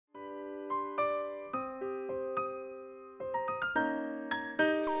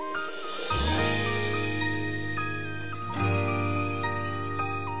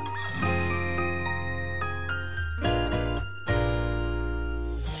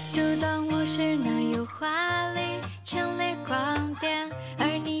就当我是那油画里陈列光点，而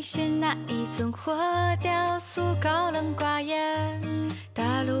你是那一尊火雕塑，高冷寡言。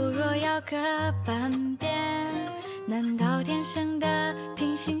大陆若要各半边，难道天生的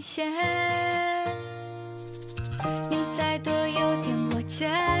平行线？你再多优点，我觉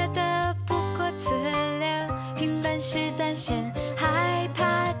得不过自恋。凭本事单身，害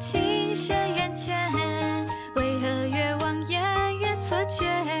怕情深缘浅，为何越望眼越错觉？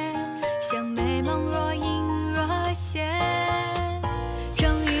像美梦若隐若现，终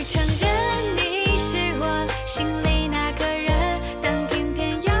于承认你是我心里那个人，但偏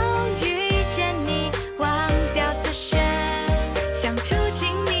偏要遇见你，忘掉自身，想触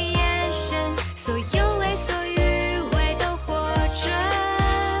进你眼神，所有为所欲为都获准。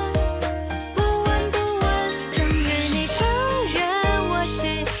不问不问，终于你承认我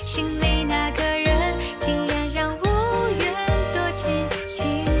是心里那个人，竟然让乌云躲进晴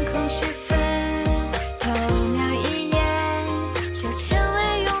空时分，偷瞄一眼就成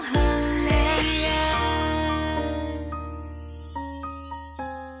为永恒恋人。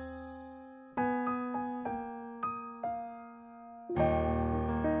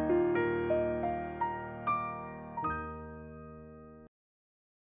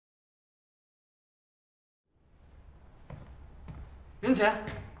云姐，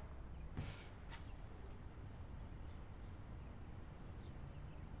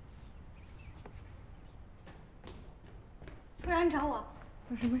突然找我，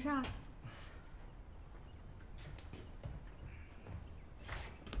有什么事儿？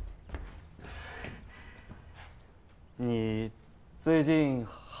你最近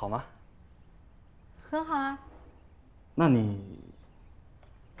好吗？很好啊。那你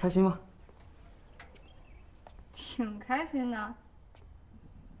开心吗？挺开心的。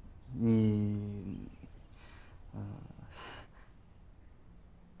你，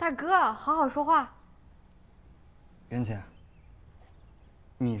大哥，好好说话。袁姐，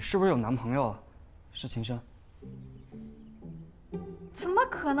你是不是有男朋友了？是秦深？怎么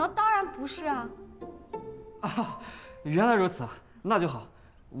可能？当然不是啊。啊，原来如此，那就好。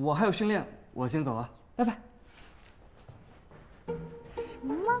我还有训练，我先走了，拜拜。什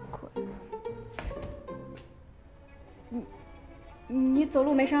么鬼？你走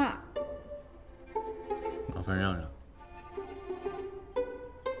路没声啊？麻烦让让。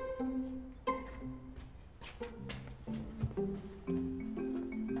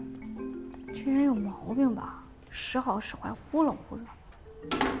这人有毛病吧？时好时坏，忽冷忽热。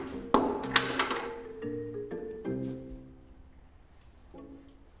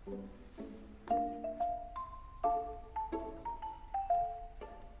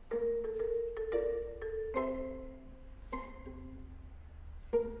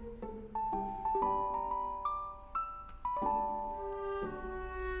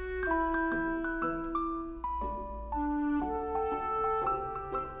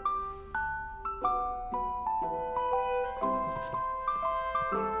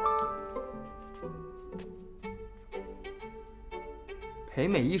北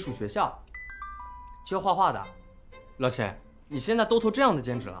美艺术学校教画画的，老钱，你现在都投这样的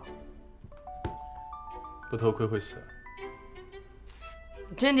兼职了？不偷窥会死。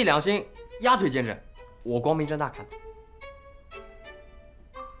天地良心，压腿兼职，我光明正大看的。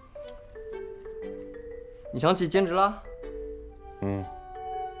你想起兼职了？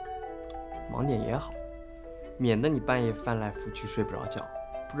忙点也好，免得你半夜翻来覆去睡不着觉，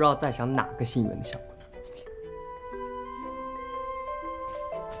不知道在想哪个心远的项目。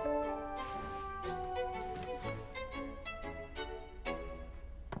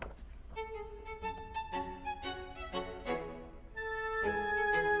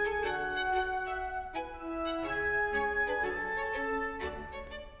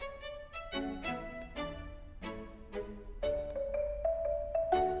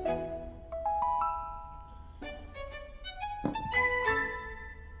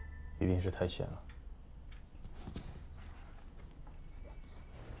一定是太闲了。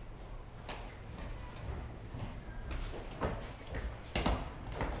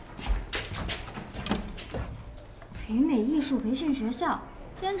北美艺术培训学校，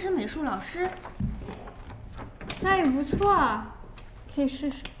兼职美术老师，待遇不错啊，可以试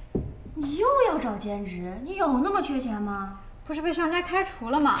试。你又要找兼职？你有那么缺钱吗？不是被上家开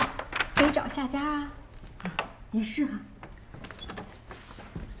除了吗？可以找下家啊。也是啊。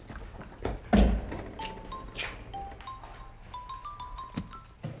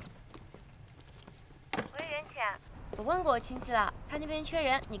喂，袁浅，我问过我亲戚了，他那边缺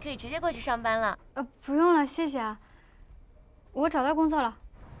人，你可以直接过去上班了。不用了，谢谢啊。我找到工作了。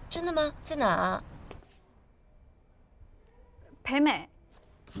真的吗？在哪啊？北美。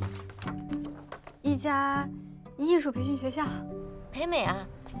一家艺术培训学校。培美啊，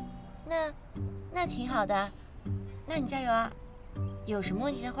那挺好的，那你加油啊！有什么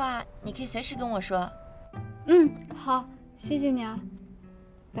问题的话，你可以随时跟我说。嗯，好，谢谢你啊，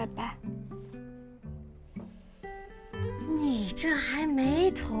拜拜。你这还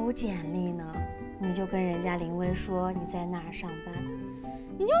没投简历呢，你就跟人家林薇说你在那儿上班，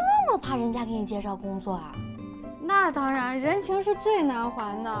你就那么怕人家给你介绍工作啊？那当然，人情是最难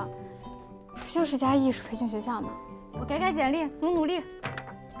还的，不就是家艺术培训学校吗？我改简历，努力。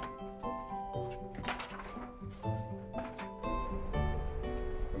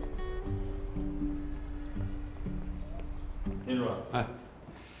林主任，哎，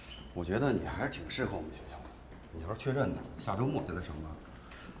我觉得你还是挺适合我们学校的。你要是确认呢，下周末就来上班。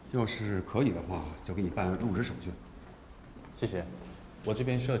要是可以的话，就给你办入职手续。谢谢，我这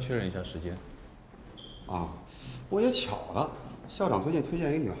边需要确认一下时间。啊，我也巧了，校长最近推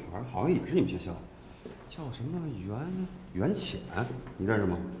荐一个女孩，好像也是你们学校，叫什么袁浅，你认识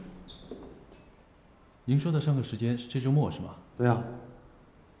吗？您说的上课时间是这周末是吗？对呀。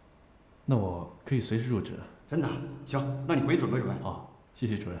那我可以随时入职。真的？行，那你回去准备准备。好，谢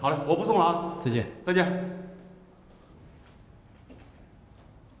谢主任。好嘞，我不送了啊。再见。再见。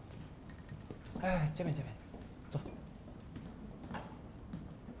哎，这边，坐。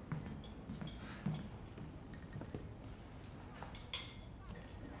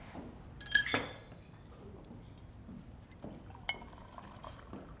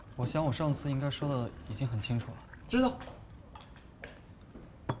我想我上次应该说的已经很清楚了。知道。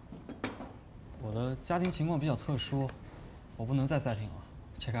我的家庭情况比较特殊，我不能再赛艇了，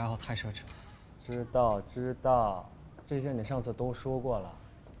这个爱好太奢侈了。知道，这些你上次都说过了。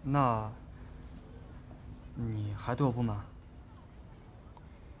那，你还对我不满？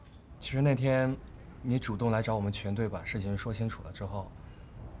其实那天，你主动来找我们全队把事情说清楚了之后，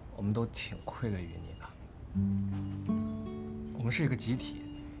我们都挺愧对于你的。我们是一个集体，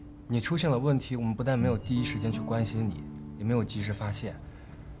你出现了问题，我们不但没有第一时间去关心你，也没有及时发现。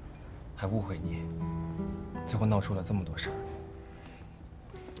还误会你，最后闹出了这么多事儿。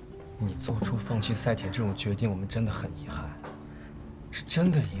你做出放弃赛艇这种决定，我们真的很遗憾，是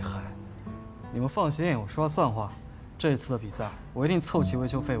真的遗憾。你们放心，我说了算话。这一次的比赛，我一定凑齐维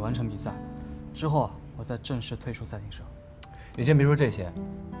修费完成比赛，之后我再正式退出赛艇社。你先别说这些，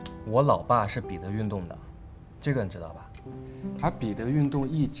我老爸是彼得运动的，这个你知道吧？而彼得运动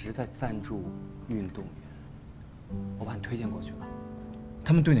一直在赞助运动员，我把你推荐过去了。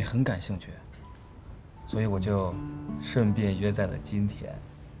他们对你很感兴趣，所以我就顺便约在了今天。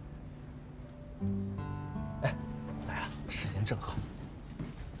哎，来了，时间正好。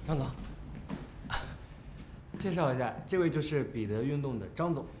张总，介绍一下，这位就是彼得运动的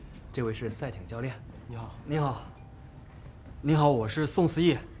张总，这位是赛艇教练。你好，你好，你好，我是宋思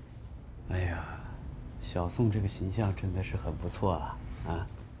义。哎呀，小宋这个形象真的是很不错啊！啊，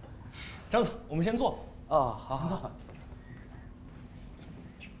张总，我们先坐。哦，好，坐。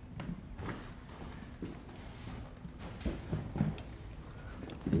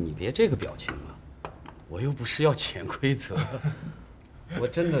你别这个表情啊，我又不是要潜规则，我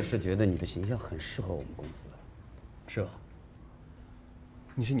真的是觉得你的形象很适合我们公司，是吧？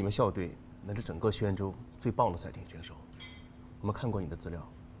你是你们校队乃至整个学院中最棒的赛艇选手，我们看过你的资料，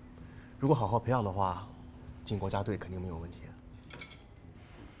如果好好培养的话，进国家队肯定没有问题。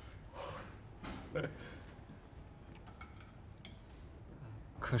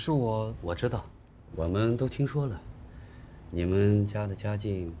可是我知道，我们都听说了。你们家的家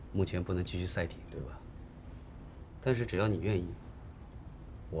境目前不能继续赛艇，对吧？但是只要你愿意，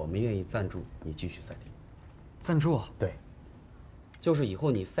我们愿意赞助你继续赛艇。赞助啊？对，就是以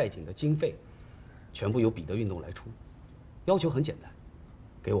后你赛艇的经费，全部由彼得运动来出，要求很简单，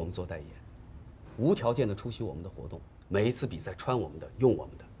给我们做代言，无条件的出席我们的活动，每一次比赛穿我们的，用我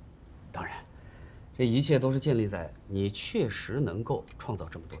们的。当然，这一切都是建立在你确实能够创造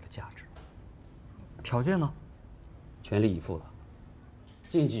这么多的价值。条件呢？全力以赴了。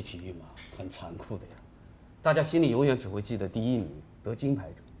竞技体育嘛，很残酷的呀，大家心里永远只会记得第一名得金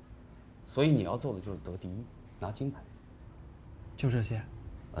牌者，所以你要做的就是得第一，拿金牌。就这些？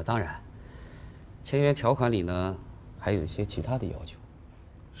当然，签约条款里呢还有一些其他的要求。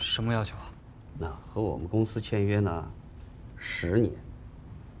什么要求啊？那和我们公司签约呢，10年，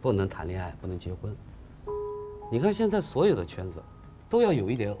不能谈恋爱，不能结婚。你看现在所有的圈子，都要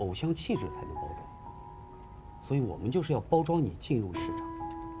有一点偶像气质才能包装。所以我们就是要包装你进入市场，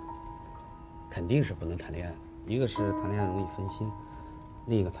肯定是不能谈恋爱。一个是谈恋爱容易分心，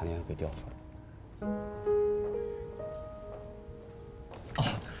另一个谈恋爱会掉粉。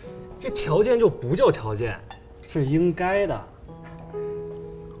这条件就不叫条件，是应该的。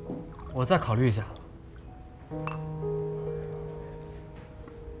我再考虑一下。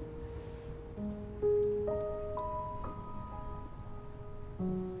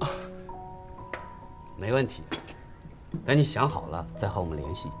没问题，等你想好了再和我们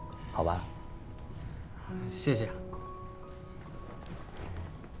联系，好吧？谢谢。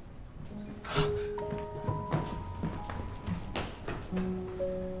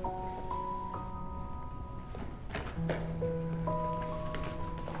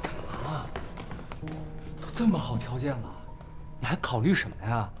干嘛？都这么好条件了，你还考虑什么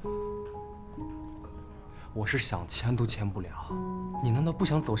呀？我是想签都签不了，你难道不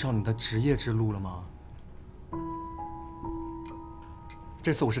想走上你的职业之路了吗？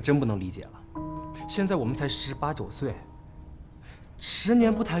这次我是真不能理解了。现在我们才18、19岁，10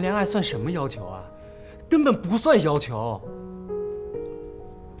年不谈恋爱算什么要求啊？根本不算要求。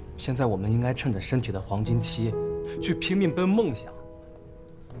现在我们应该趁着身体的黄金期，去拼命奔梦想。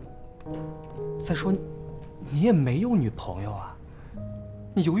再说，你也没有女朋友啊，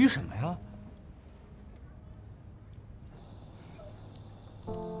你犹豫什么呀？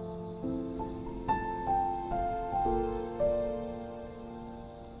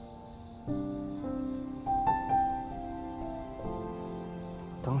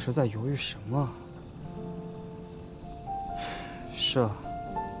当时在犹豫什么？是啊，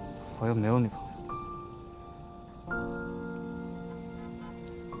我又没有女朋友。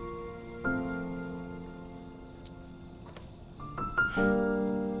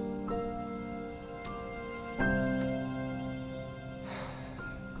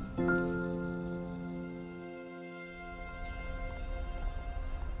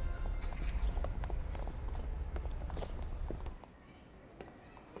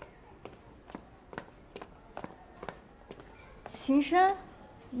秦深，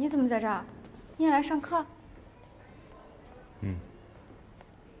你怎么在这儿？你也来上课？嗯。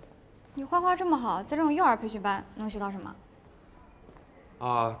你画画这么好，在这种幼儿培训班能学到什么？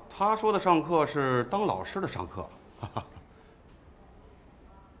啊，他说的上课是当老师的上课。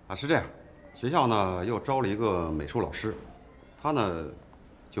啊，是这样，学校呢又招了一个美术老师，他呢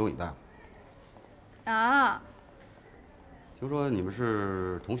就由你带了。啊？听说你们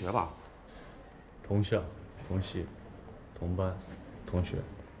是同学吧？同校、同系、同班、同学。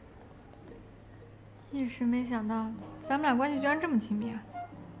一时没想到咱们俩关系居然这么亲密啊！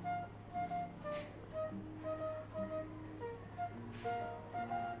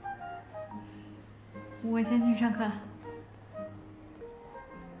我先去上课了。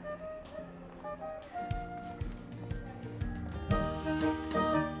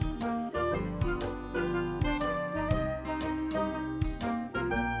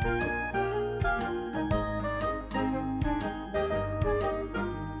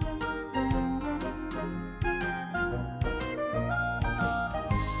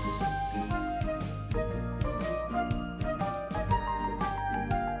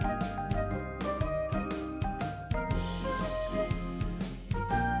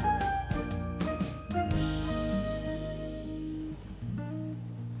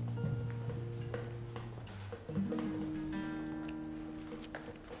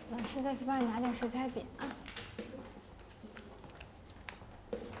老师再去帮你拿点水彩笔啊。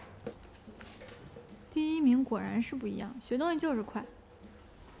第1名果然是不一样，学东西就是快。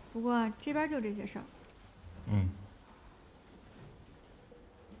不过这边就这些事儿。嗯。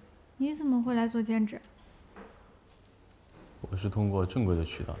你怎么会来做兼职？我是通过正规的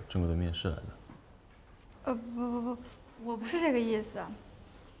渠道、正规的面试来的。不，我不是这个意思。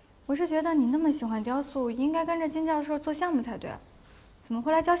我是觉得你那么喜欢雕塑，应该跟着金教授做项目才对。怎么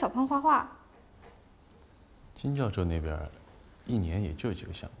会来教小朋友画画？金教授那边1年也就几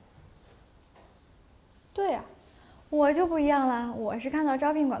个项目。对呀，我就不一样了，我是看到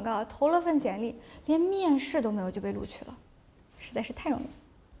招聘广告投了份简历，连面试都没有就被录取了，实在是太容易了。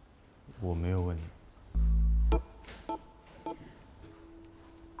我没有问你。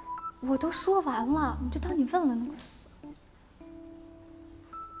我都说完了，你就当你问了能死。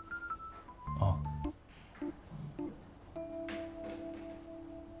哦。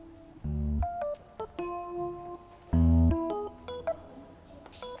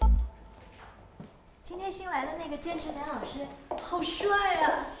今天新来的那个兼职男老师，好帅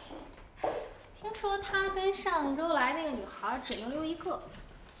啊！听说他跟上周来那个女孩只能留一个。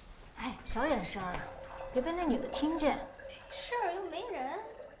哎，小点声儿，别被那女的听见。没事儿，又没人。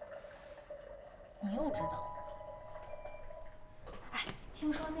你又知道？哎，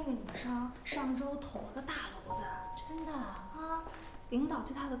听说那个女生上周捅了个大娄子。真的啊？领导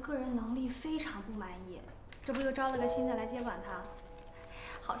对她的个人能力非常不满意，这不又招了个新的来接管她？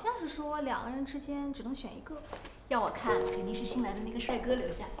好像是说2个人之间只能选一个。要我看，肯定是新来的那个帅哥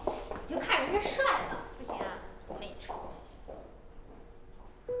留下。就看人家帅了，不行啊，没出息。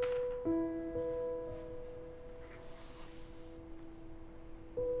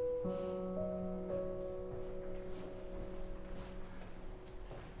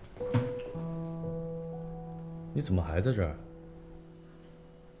你怎么还在这儿？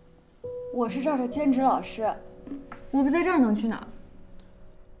我是这儿的兼职老师，我不在这儿能去哪儿？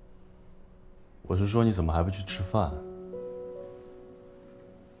我是说你怎么还不去吃饭？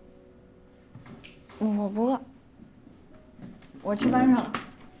我不饿，我去班上了。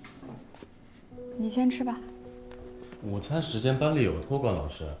你先吃吧。午餐时间班里有托管老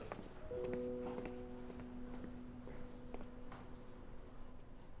师。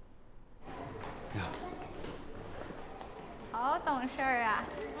好懂事儿啊。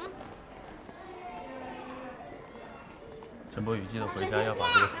陈博宇，记得回家要把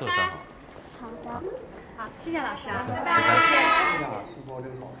这个色站好。好的。好，谢谢老师啊，拜拜。哎呀，师傅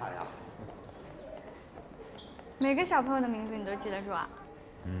真好看呀！每个小朋友的名字你都记得住啊？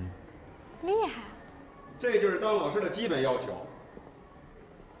嗯。厉害。这就是当老师的基本要求。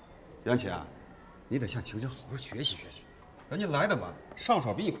袁启啊，你得向晴晴好好学习学习，人家来的晚，上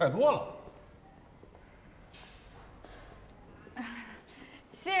手比你快多了。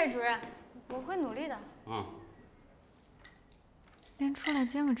谢谢主任，我会努力的。嗯。连出来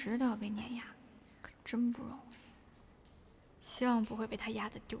兼个职都要被碾压，可真不容易。希望不会被他压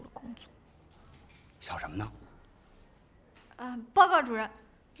得丢了工作。想什么呢？报告主任，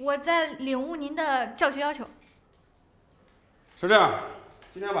我在领悟您的教学要求。是这样，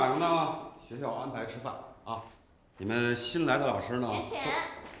今天晚上呢，学校安排吃饭啊。你们新来的老师呢？浅浅。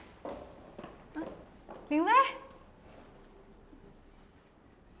林薇。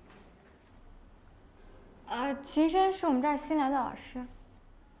秦深是我们这儿新来的老师。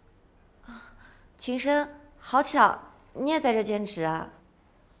秦深，好巧，你也在这兼职啊？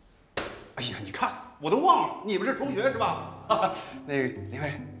哎呀，你看，我都忘了，你们是同学是吧？那个林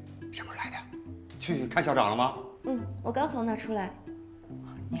薇，什么时候来的？去看校长了吗？嗯，我刚从那儿出来。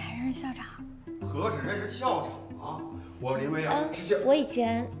你还认识校长？何止认识校长啊！我林薇啊，是我以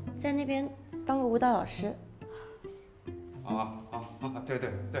前在那边当过舞蹈老师。对，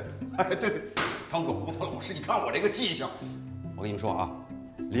哎对，当过舞蹈老师，你看我这个记性。我跟你们说啊，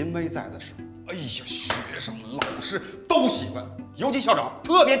林薇在的时候，哎呀，学生老师都喜欢，尤其校长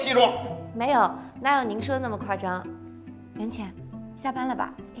特别器重。没有，哪有您说的那么夸张？袁浅，下班了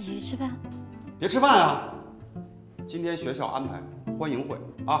吧？一起去吃饭。别吃饭啊！今天学校安排欢迎会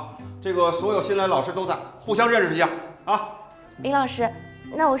啊，这个所有新来老师都在，互相认识一下啊。林老师，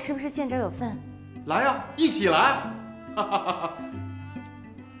那我是不是见者有份？来呀，一起来！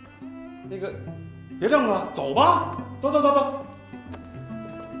那个，别愣了，走吧，走。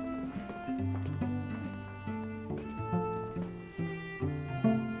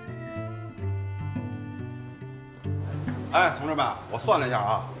哎，同志们，我算了一下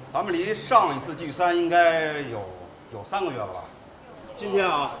啊，咱们离上一次聚餐应该有3个月了吧？今天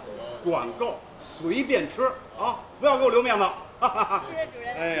啊，管够，随便吃啊，不要给我留面子。谢谢主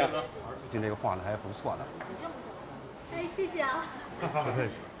任。哎呀，最近这个画的还不错呢。哎，谢谢啊。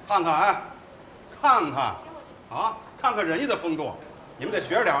看看哎，看看啊，看看人家的风度，你们得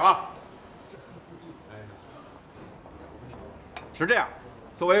学着点啊。是这样，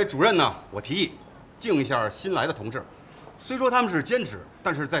作为主任呢，我提议敬一下新来的同志。虽说他们是兼职，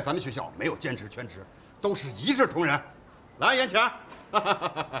但是在咱们学校没有兼职全职，都是一视同仁。来，眼前。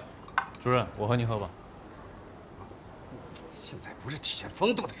主任，我和你喝吧。现在不是体现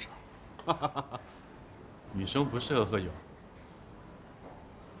风度的时候。女生不适合喝酒。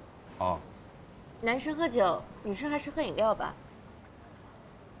哦。男生喝酒，女生还是喝饮料吧。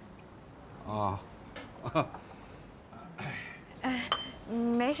啊。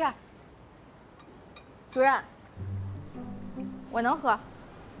没事儿。主任，我能喝。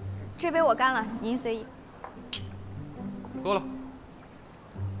这杯我干了，您随意。喝了。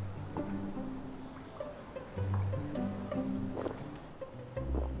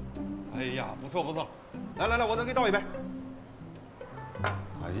哎呀，不错不错，来，我再给你倒一杯。哎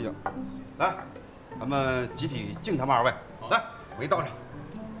呀，来，咱们集体敬他们2位。来，我给你倒上。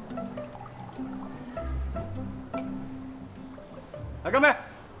来，干杯！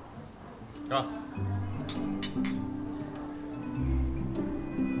干！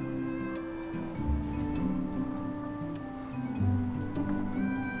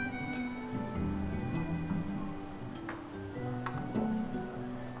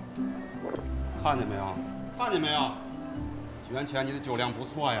看见没有？看见没有？袁乾，你的酒量不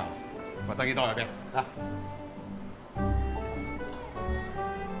错呀！我再给你倒2杯，来。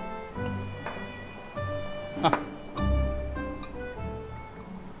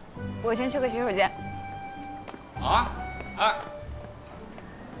我先去个洗手间。啊？哎，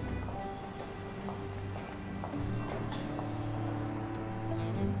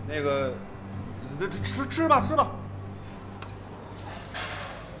那个，这吃吧吃吧。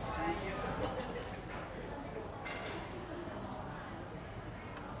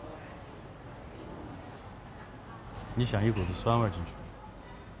你想一股子酸味进去。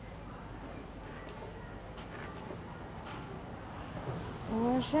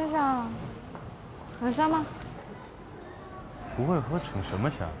我身上很香吗？不会喝成什么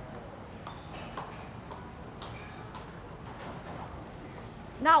香？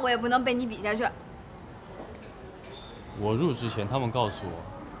那我也不能被你比下去。我入之前，他们告诉我，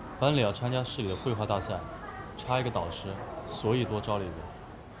班里要参加市里的绘画大赛，差一个导师，所以多招了一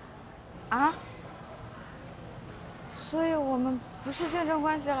个。啊？所以我们不是竞争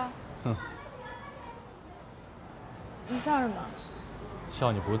关系了？哼！你笑什么？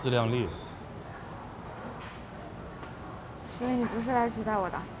笑你不自量力。所以你不是来取代我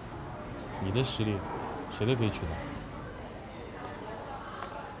的？你的实力，谁都可以取代。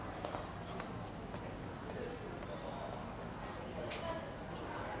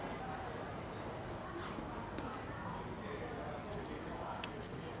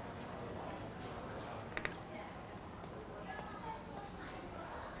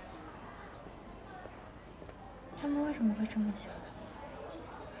他们为什么会这么巧？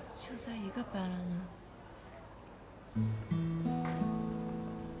就在一个班了呢？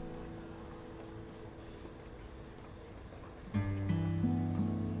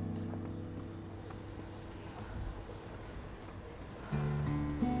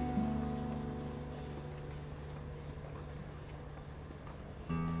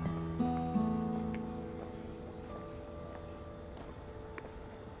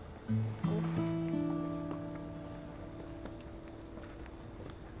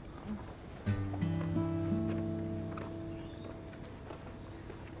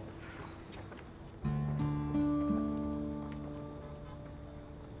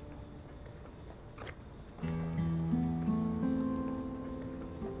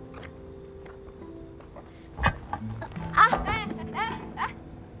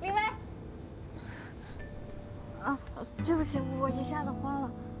对不起，我一下子慌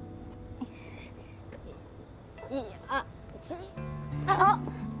了。1、2、7，好。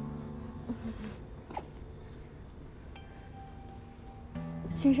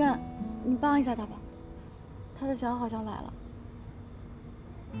秦深，你帮一下他吧，他的脚好像崴了。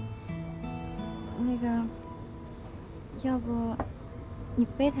那个，要不你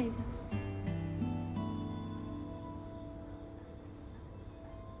背他一下？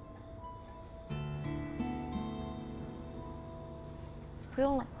不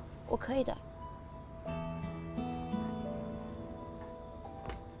用了，我可以的。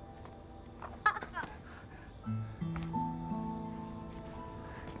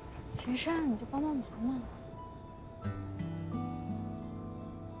秦深，你就帮帮忙嘛。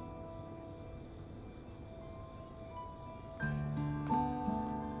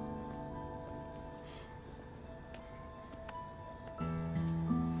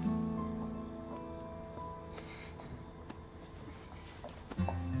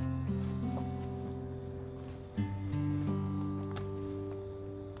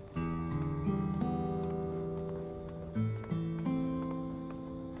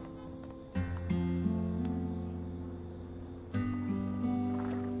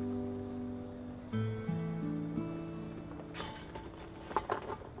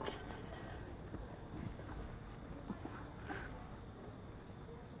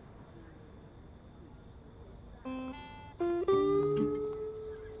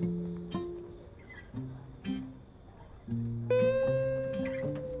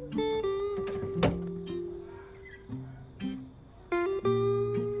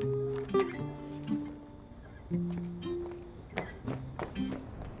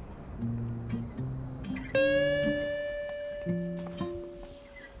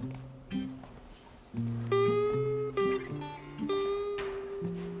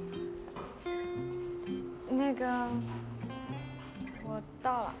那个，我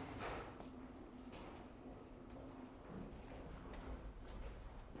到了。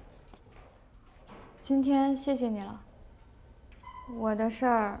今天谢谢你了。我的事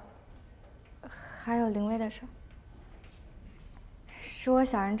儿，还有林薇的事儿，是我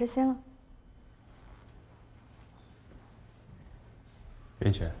小人之心了。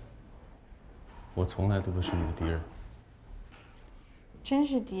袁浅，我从来都不是你的敌人。真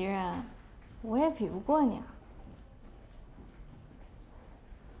是敌人，我也比不过你啊。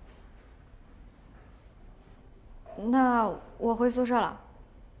那我回宿舍了。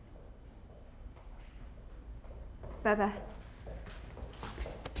拜拜。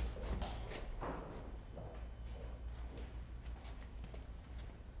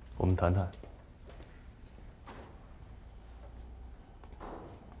我们谈谈。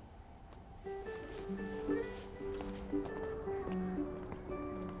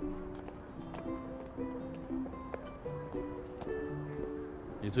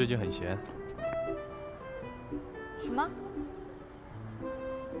你最近很闲。什么？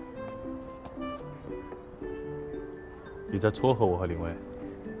你在撮合我和林薇？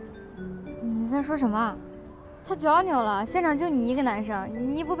你在说什么？他脚扭了，现场就你一个男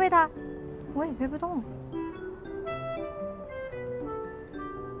生，你不背他，我也背不动。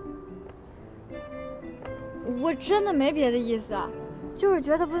我真的没别的意思，就是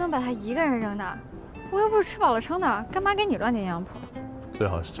觉得不能把他一个人扔那儿。我又不是吃饱了撑的，干嘛给你乱点营养谱？最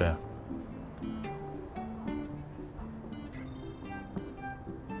好是这样。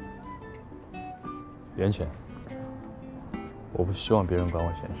袁浅，我不希望别人管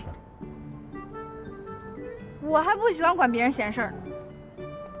我闲事。我还不喜欢管别人闲事儿呢。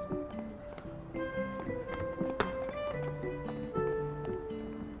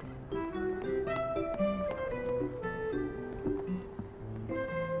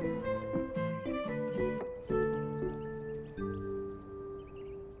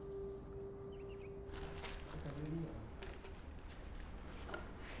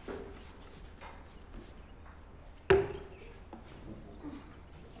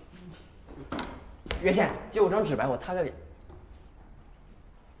袁倩，借我张纸白，我擦个脸。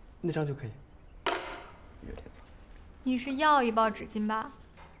那张就可以。有点脏。你是要一包纸巾吧？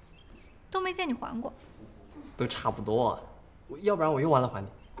都没见你还过。都差不多，要不然我用完了还你。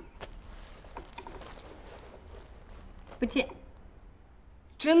不借。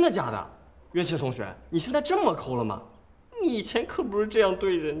真的假的？袁倩同学，你现在这么抠了吗？你以前可不是这样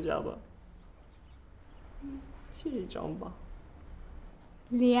对人家的。借一张吧。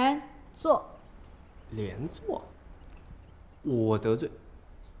连坐。连坐？我得罪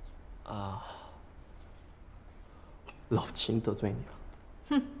啊，老秦得罪你了。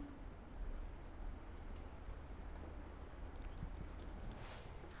哼。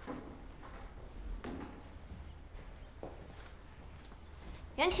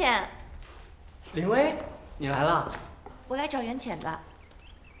袁浅，林薇，你来了。我来找袁浅的。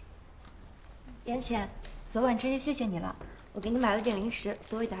袁浅，昨晚真是谢谢你了，我给你买了点零食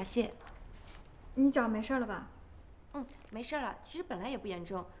作为答谢。你脚没事了吧？嗯，没事了，其实本来也不严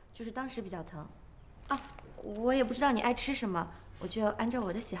重，就是当时比较疼。啊，我也不知道你爱吃什么，我就按照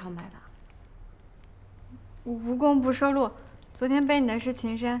我的喜好买了。无功不受禄，昨天背你的是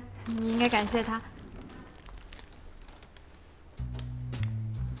秦深，你应该感谢他。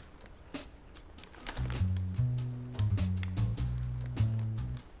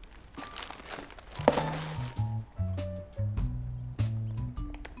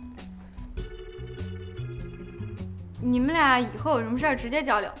你们俩以后有什么事儿直接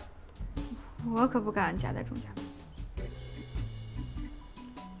交流，我可不敢夹在中间。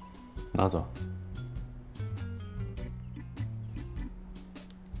拿走。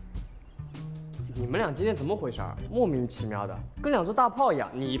你们俩今天怎么回事？莫名其妙的，跟两座大炮一样，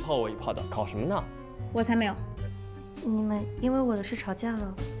你一炮我一炮的，搞什么呢？我才没有。你们因为我的事吵架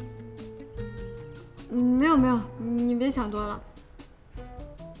了？没有没有，你别想多了。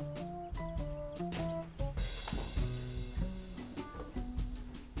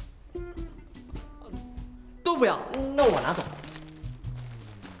都不要，那我拿走。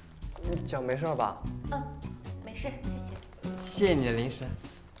你脚没事吧？嗯，没事，谢谢。谢谢你的零食。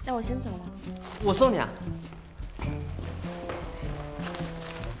那我先走了。我送你啊。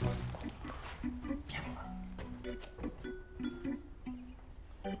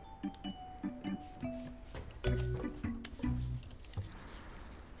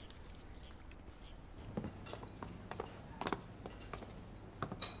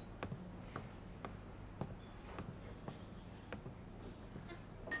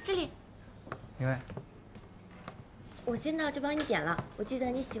这里，因为我见到就帮你点了。我记得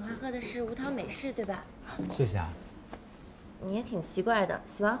你喜欢喝的是无糖美式，对吧？谢谢啊。你也挺奇怪的，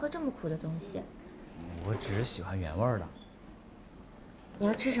喜欢喝这么苦的东西。我只是喜欢原味的。你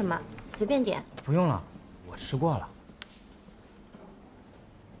要吃什么？随便点。不用了，我吃过了。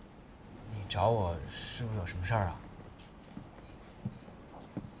你找我是不是有什么事儿啊？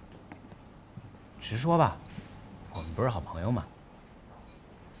直说吧，我们不是好朋友吗？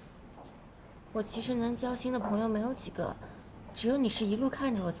我其实能交心的朋友没有几个，只有你是一路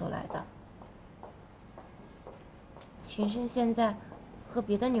看着我走来的。秦深现在和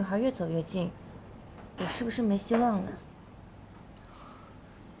别的女孩越走越近，我是不是没希望了？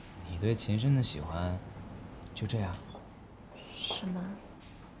你对秦深的喜欢，就这样。什么？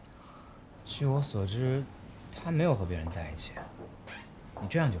据我所知，他没有和别人在一起。你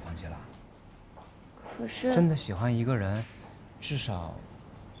这样就放弃了？可是真的喜欢一个人，至少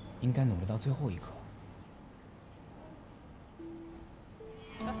应该努力到最后一刻。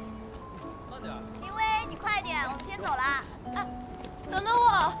慢点。林薇，你快点，我们先走了。哎，等等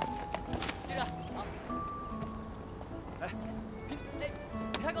我。接着，好。哎，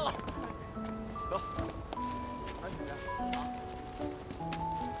你太高了。走，安全点。好。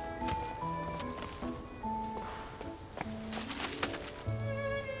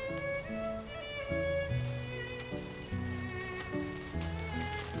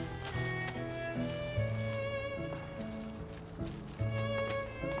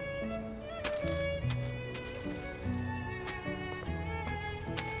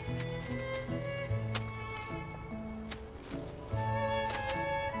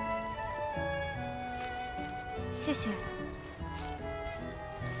 谢谢。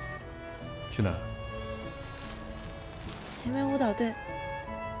去哪儿？前面舞蹈队。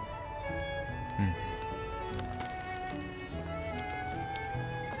嗯。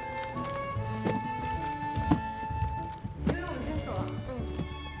因为我们先走了。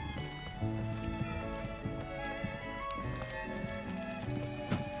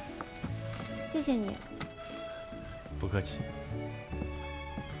谢谢你。不客气。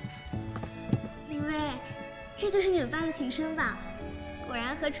林薇，这就是你们班的秦深吧？果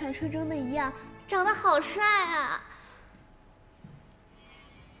然和传说中的一样，长得好帅啊！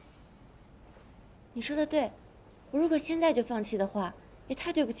你说的对，我如果现在就放弃的话，也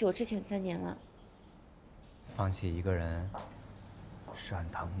太对不起我之前3年了。放弃一个人是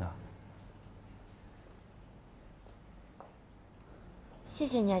很疼的。谢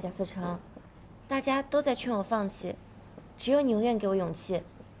谢你啊，贾思成，大家都在劝我放弃，只有你永远给我勇气。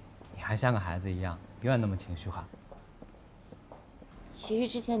你还像个孩子一样，永远那么情绪化。其实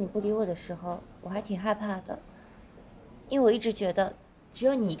之前你不理我的时候，我还挺害怕的，因为我一直觉得只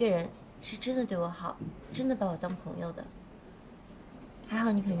有你一个人是真的对我好，真的把我当朋友的。还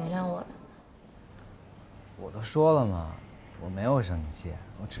好你肯原谅我了。我都说了嘛，我没有生气，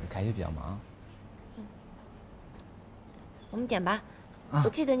我只是开学比较忙。我们点吧，我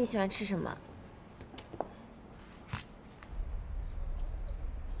记得你喜欢吃什么。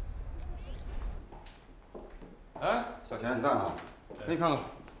哎，小钱你在呢？给你看看，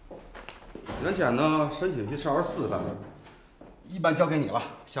袁浅呢申请去上24班，一班交给你了，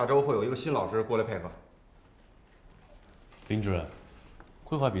下周会有一个新老师过来配合。林主任，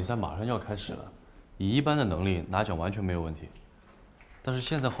绘画比赛马上要开始了，以一班的能力拿奖完全没有问题。但是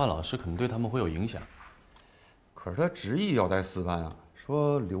现在换老师可能对他们会有影响。可是他执意要带4班啊，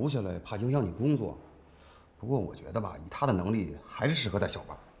说留下来怕影响你工作。不过我觉得吧，以他的能力还是适合带小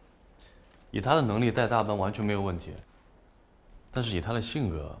班。以他的能力带大班完全没有问题，但是以他的性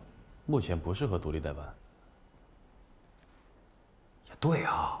格，目前不适合独立带班。也对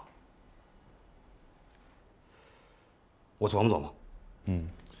啊，我琢磨琢磨。嗯，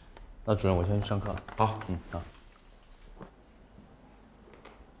那主任我先去上课。好，好。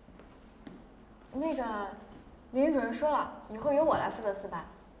那个，林主任说了，以后由我来负责4班。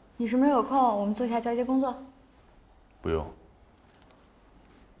你什么时候有空，我们做一下交接工作。不用。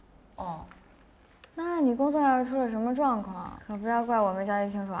哦。那你工作要是出了什么状况，可不要怪我没交接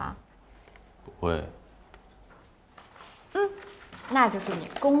清楚啊。不会。那就祝你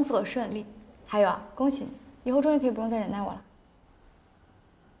工作顺利。还有啊，恭喜你，以后终于可以不用再忍耐我了。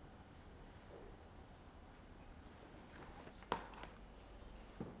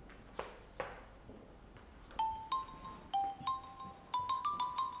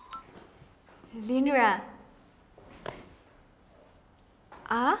林主任。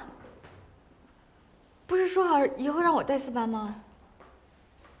啊？不是说好以后让我带4班吗？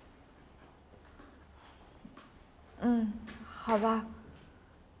好吧，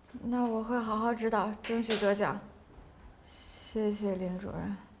那我会好好指导，争取得奖。谢谢林主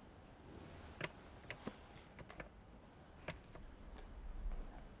任。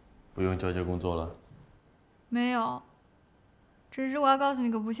不用交接工作了。没有，只是我要告诉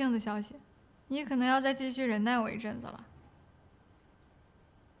你个不幸的消息，你可能要再继续忍耐我一阵子了。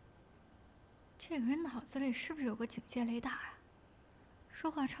这个人脑子里是不是有个警戒雷达呀？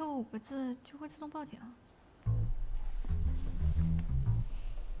说话超过5个字就会自动报警。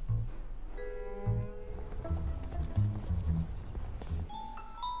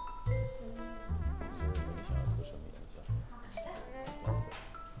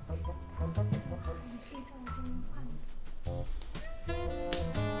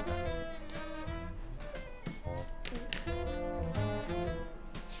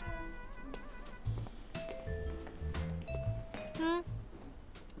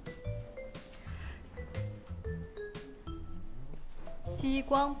激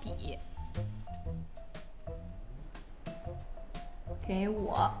光笔，给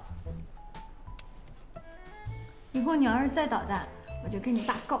我。以后你要是再捣蛋，我就跟你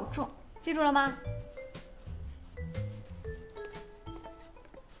爸告状，记住了吗？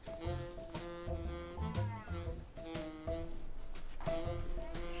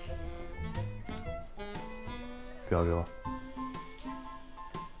不要惹我。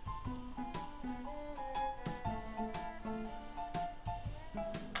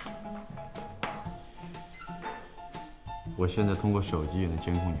我现在通过手机也能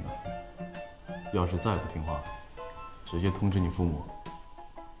监控你们，要是再不听话，直接通知你父母。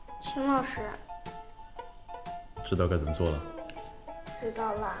秦老师，知道该怎么做了？知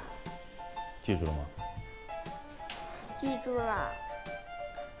道了，记住了吗？记住了。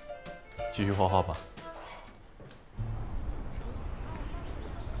继续画画吧。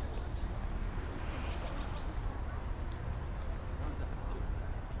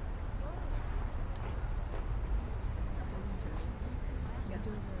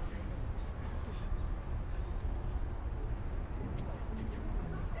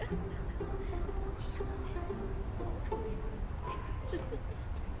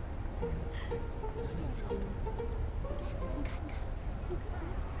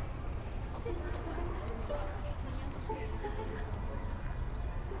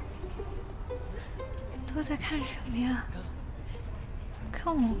都在看什么呀？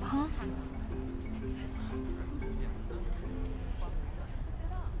看我吗？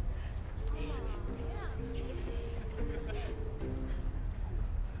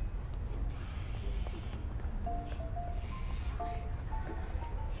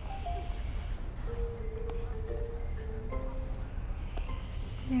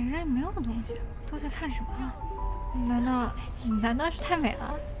脸上也没有东西，都在看什么？难道是太美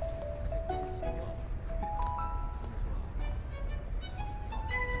了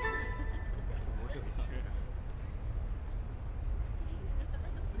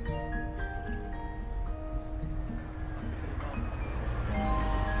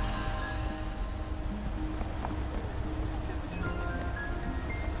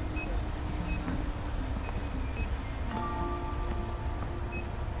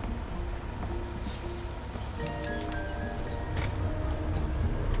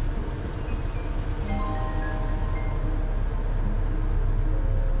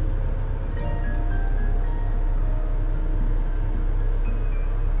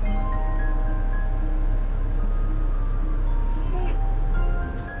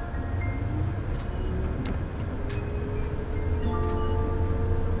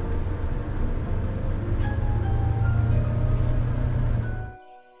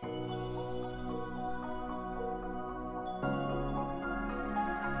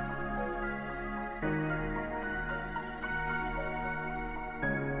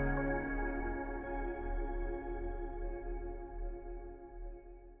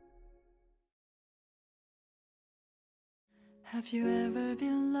？Have you ever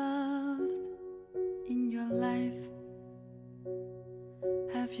been loved in your life?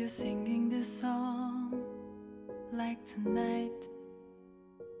 Have you singing this song like tonight?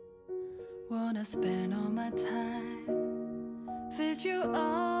 Wanna spend all my time with you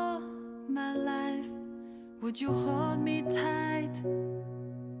all my life. Would you hold me tight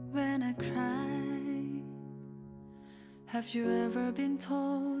when I cry? Have you ever been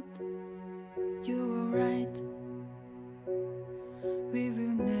told you were right? We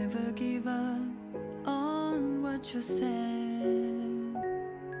will never give up on what you said.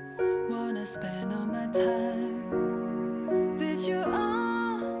 Wanna spend all my time with you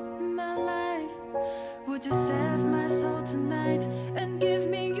all my life. Would you save my soul tonight and give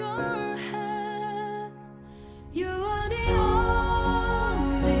me your hand? You are the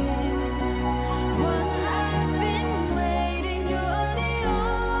only one I've been waiting. You are the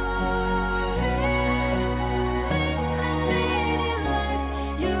only thing I need in life.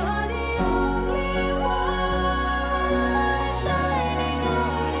 You are the only one shining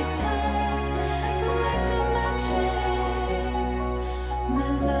all this time like the magic, my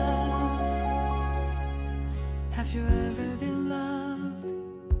love. Have you ever been loved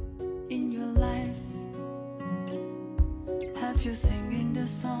in your life? Have you singing the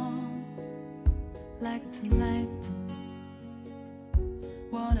song like tonight?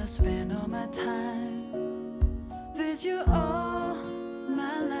 Wanna spend all my time with you all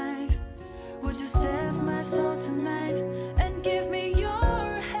my life. Would you save my soul tonight